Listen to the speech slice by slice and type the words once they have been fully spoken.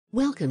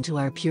Welcome to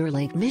our Pure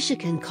Lake,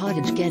 Michigan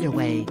Cottage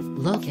Getaway,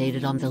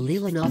 located on the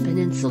Leelanau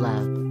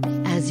Peninsula.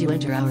 As you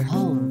enter our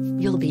home,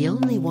 you'll be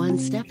only one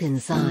step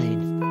inside,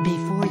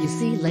 before you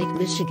see Lake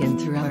Michigan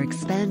through our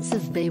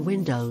expansive bay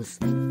windows.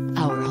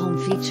 Our home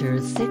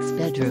features 6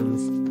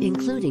 bedrooms,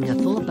 including a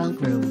full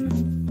bunk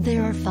room.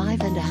 There are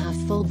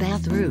 5.5 full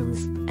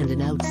bathrooms, and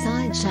an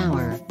outside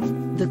shower.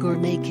 The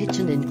gourmet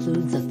kitchen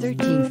includes a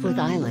 13-foot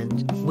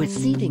island, with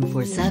seating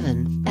for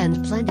 7,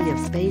 and plenty of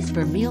space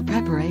for meal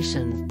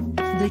preparation.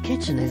 The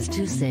kitchen has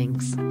 2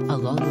 sinks,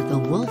 along with a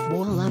Wolf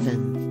wall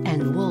oven,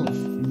 and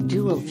Wolf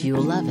dual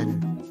fuel oven.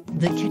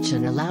 The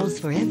kitchen allows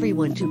for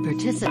everyone to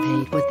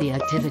participate with the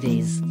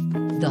activities.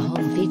 The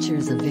home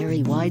features a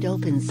very wide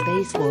open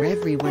space for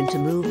everyone to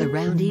move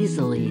around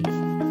easily.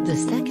 The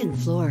second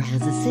floor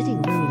has a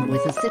sitting room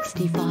with a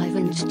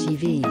 65-inch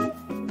TV.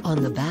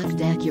 On the back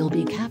deck you'll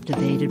be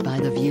captivated by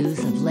the views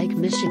of Lake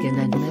Michigan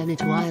and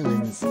Manitou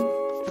Islands.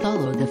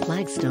 Follow the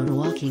flagstone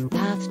walking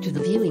path to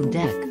the viewing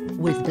deck,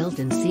 with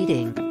built-in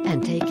seating,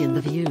 and take in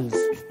the views.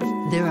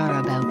 There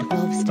are about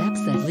 12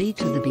 steps that lead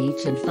to the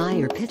beach and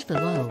fire pit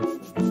below.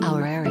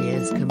 Our area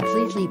is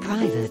completely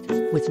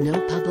private, with no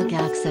public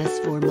access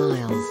for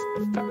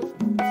miles.